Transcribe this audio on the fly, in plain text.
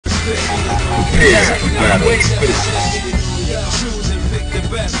Prepare for battle.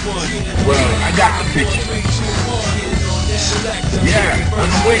 Well, I got the picture. Yeah,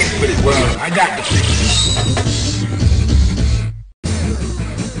 I'm waiting for this. Well, I got the picture.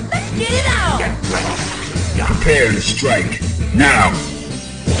 Let's get it out! Prepare to strike. Now!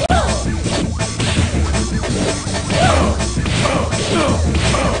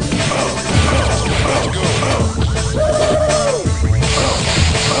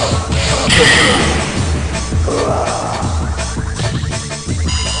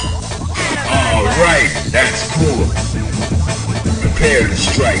 Alright, that's cool. Prepare to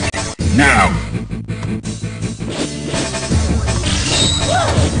strike. Now!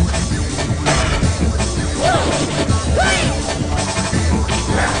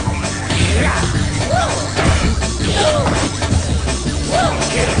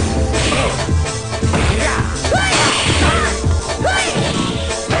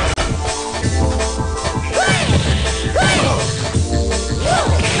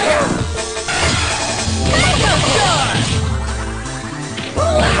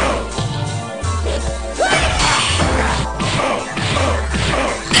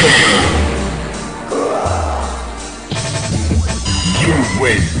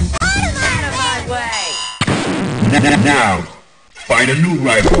 Now, find a new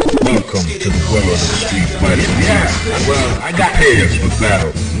rival. Welcome to the world of the street fighter. Yeah, well, I got pairs for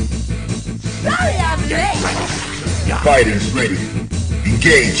battle. Sorry I'm late. Fighters ready.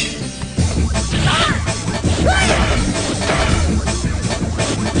 Engage.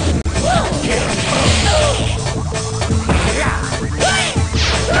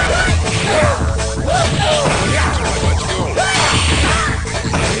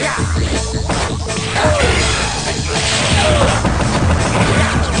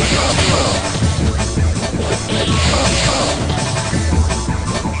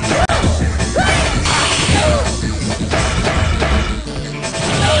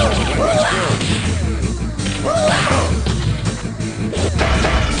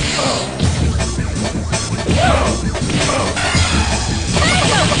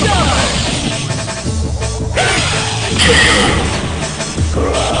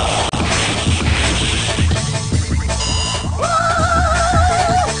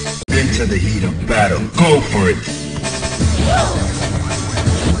 Into the heat of battle. Go for it.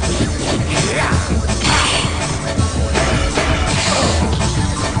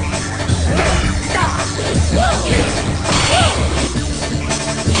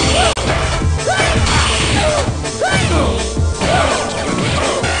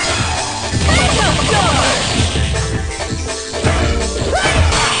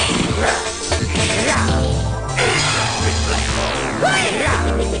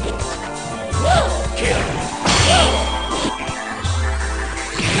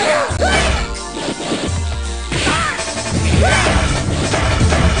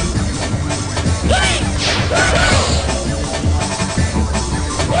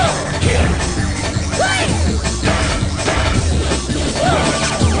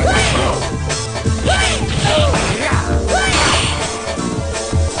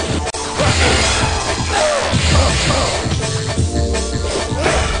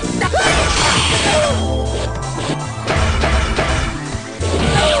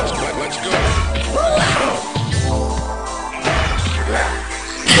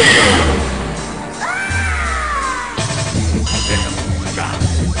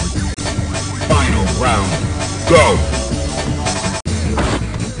 Final round. Go!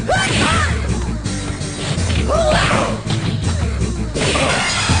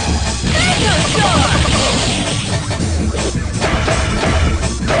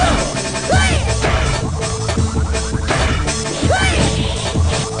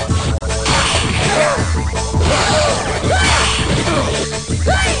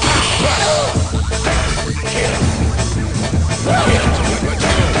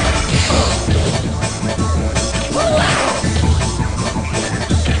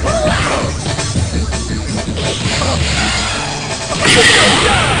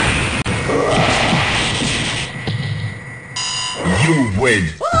 You win.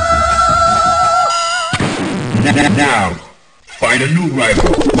 Now, find a new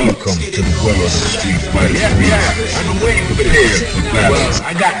rival. Welcome to the world of the street fighter. Yeah, I've been waiting for this. Well,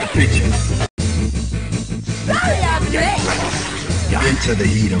 I got the picture. Sorry I'm late. Into the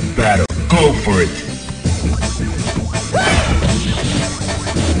heat of battle. Go for it.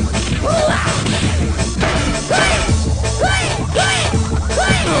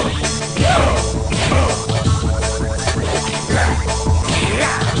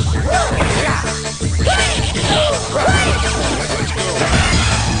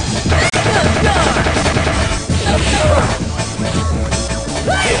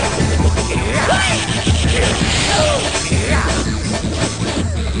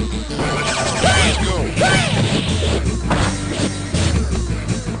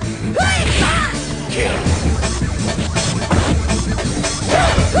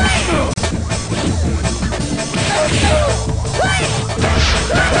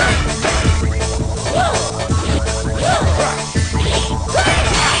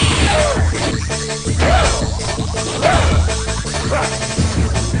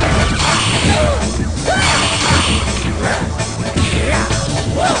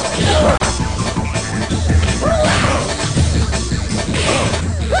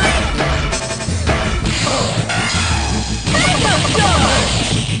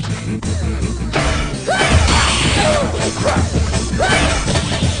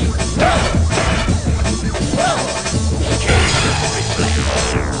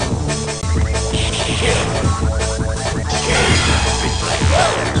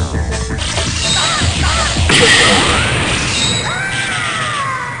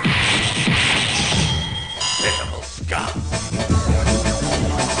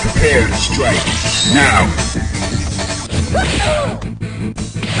 Prepare to strike. Now.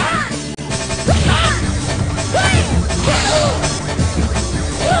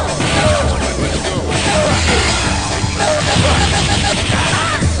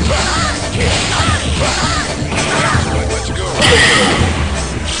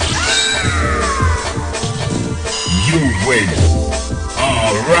 You win.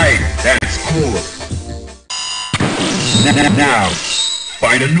 Alright, that's cool. Now,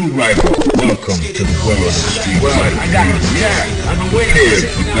 find a new rival. Welcome to the world of street fighting. I got it. Yeah, I've been waiting here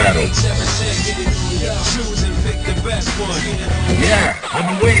for battle. Yeah, I've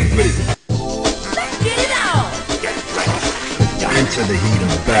been waiting for this. Let's get it on! Enter the heat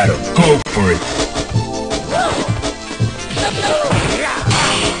of battle. Go for it.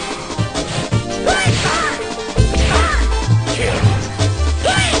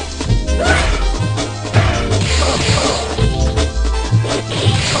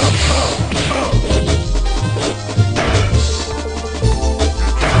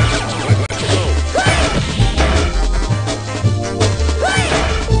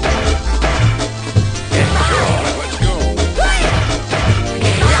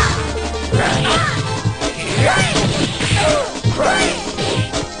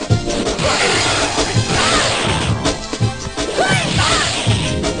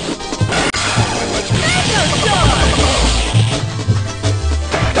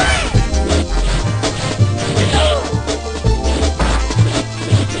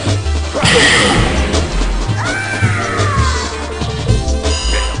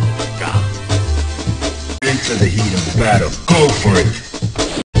 Into the heat of battle. Go for it.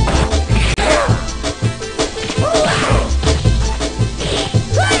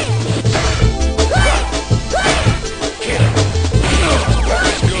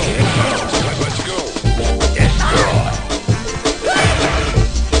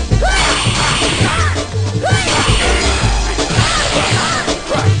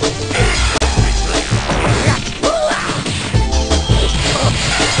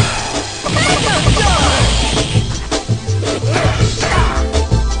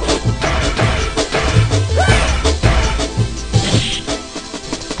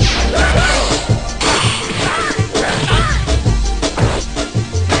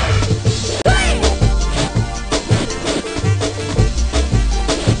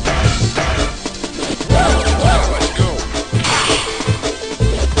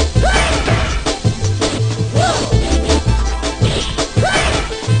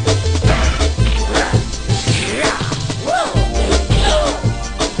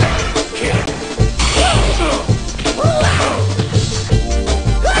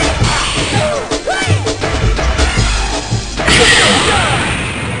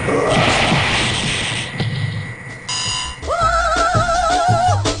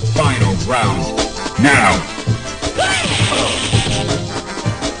 Round. Now.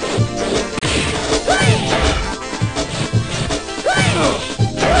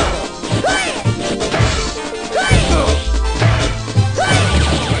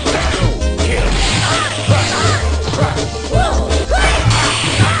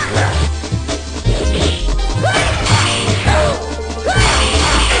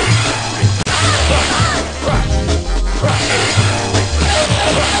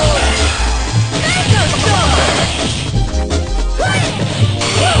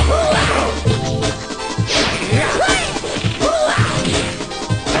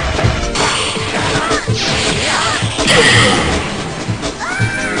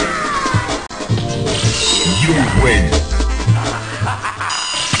 Win.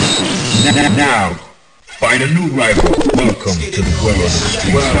 Now, find a new rival. Welcome to the world of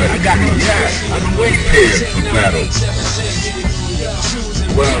street fighting. I got it. Yeah, I've been waiting here for battle.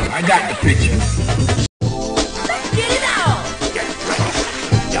 Well, I got the picture. Let's get it on!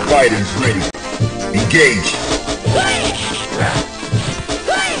 Fighters ready. Engage.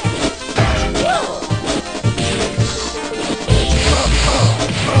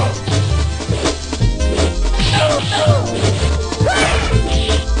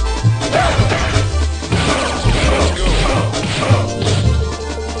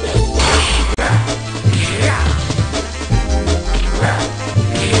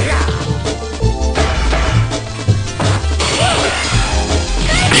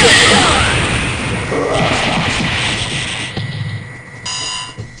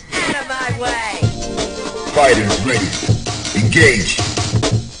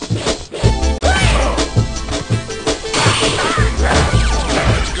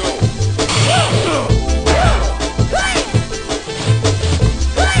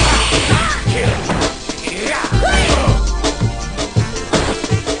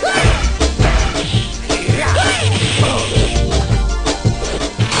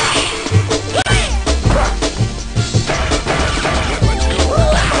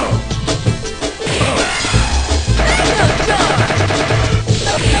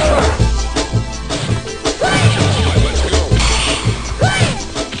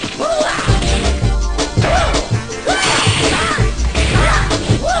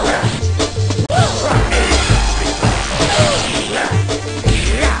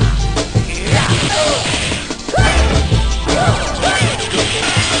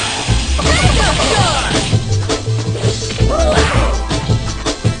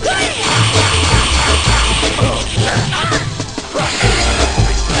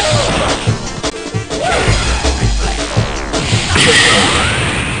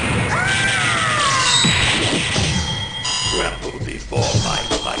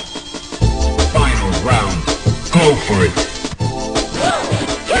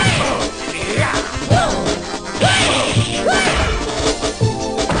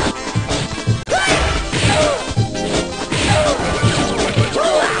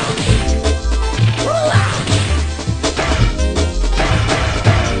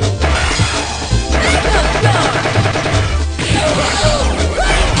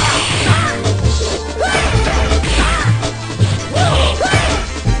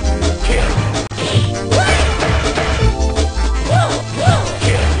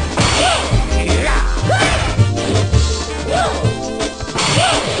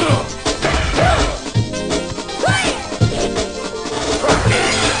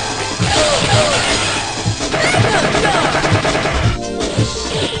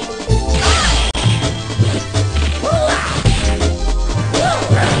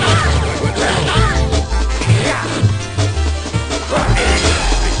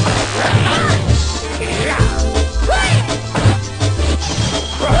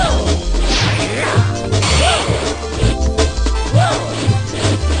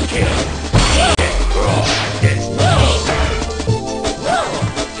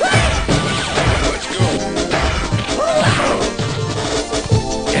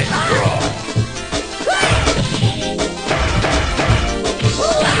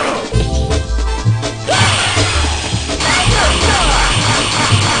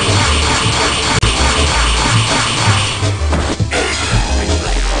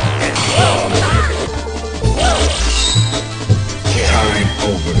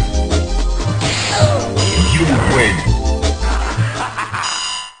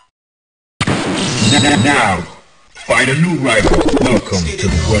 Now, find a new rival. Welcome to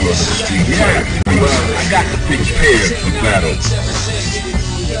the world of the street. Yeah, well, I got the pitch prepared for battle.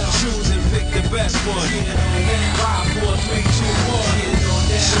 Choose and pick the best one. 5, 4, 3, 2, 1.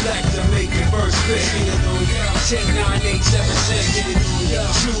 Select to make your first pick. 10, 9, 8, 7,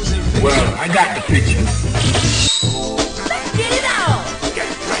 6. Choose and pick. Well, I got the picture. Let's get it on!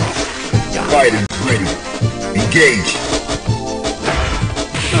 Fighters ready. Engage.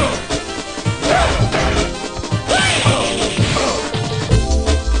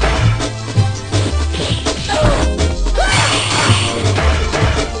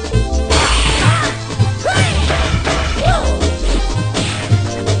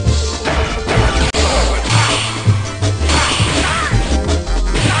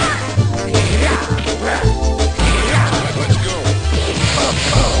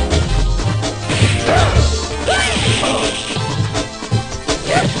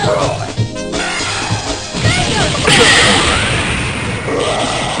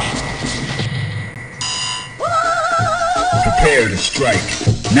 Prepare to strike.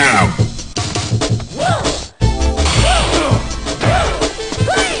 Now.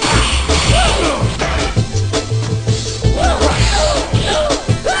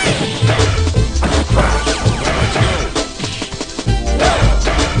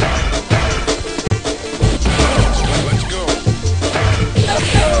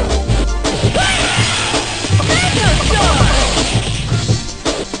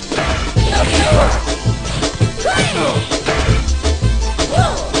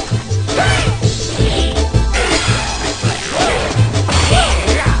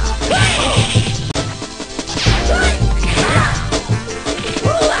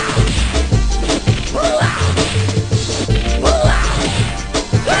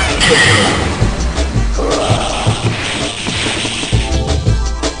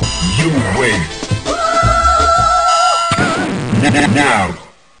 Now,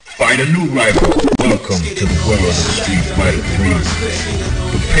 find a new rival. Welcome to the world of the Street Fighter 3.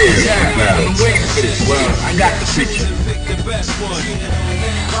 Prepare for battle. I'm waiting for this. Well, I got the picture.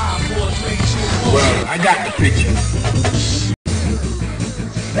 Well, I got the picture.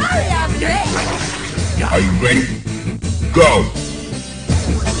 Sorry, I'm late. Are you ready? Go!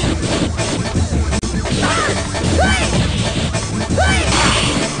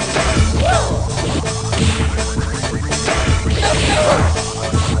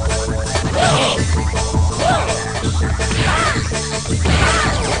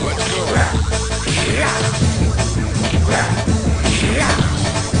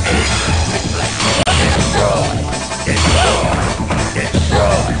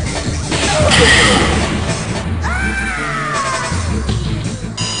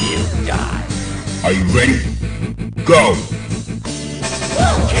 Are you ready? Go!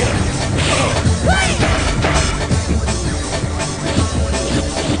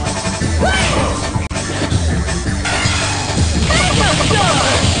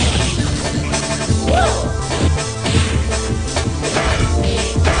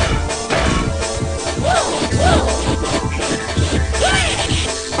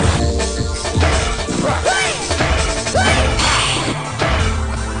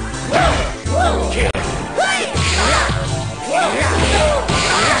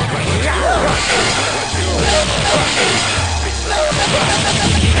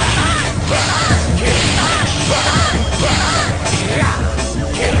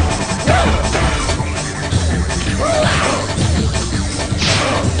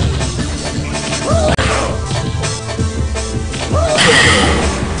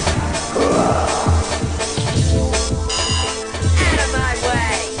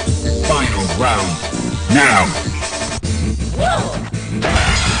 Round. Now.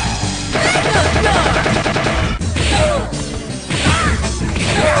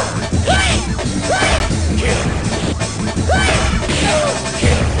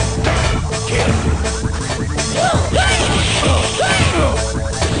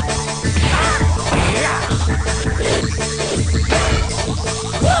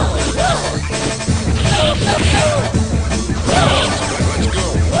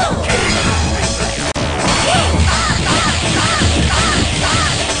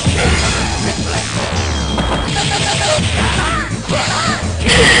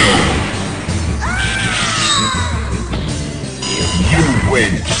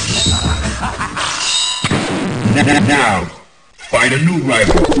 Win. Now, find a new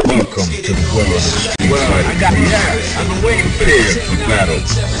rival. Welcome to the world of the Street Fighter. I got I've been waiting for this for battle.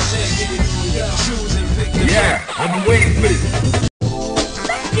 Yeah, I've been waiting for this.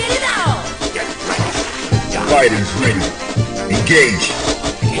 Let's get it on! Fighters ready. Engage.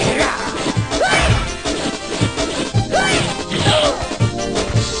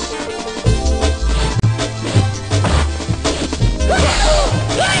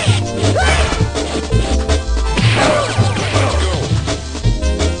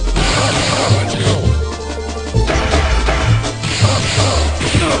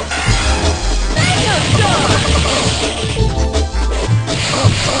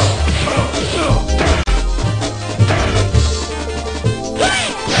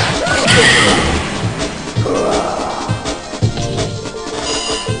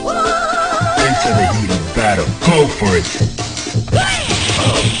 into the heat of battle. Go for it.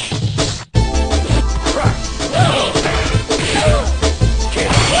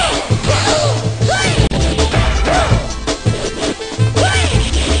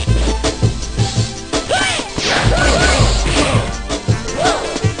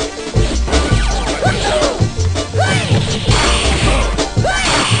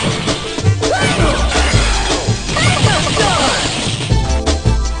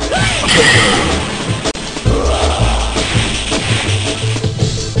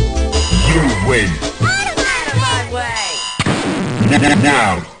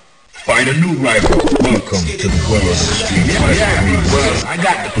 Now, find a new rival. Welcome to the world of the street. Well, I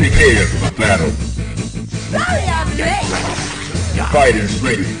got to prepare for battle. Sorry, I'm late. Fighters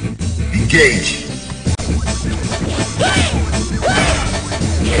ready. Engage.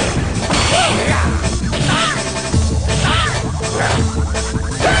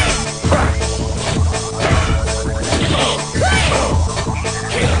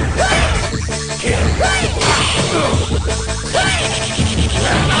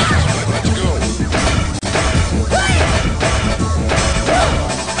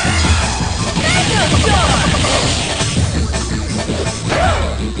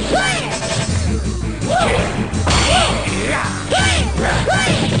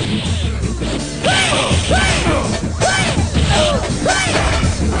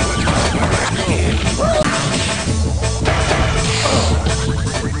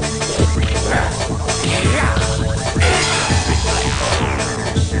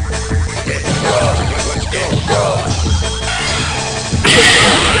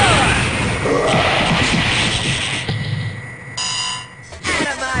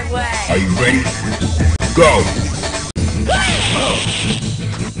 Are you ready? Go!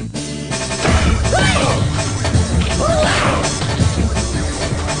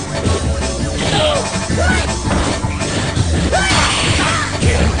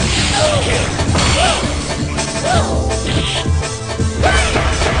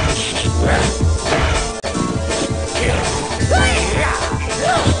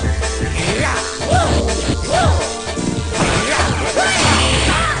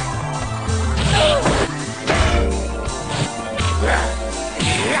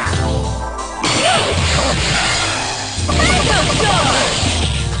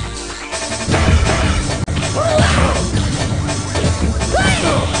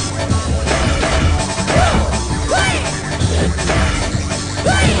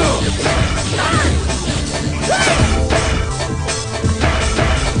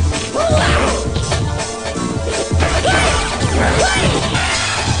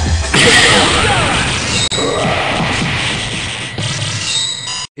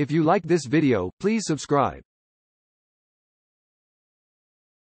 If you like this video, please subscribe.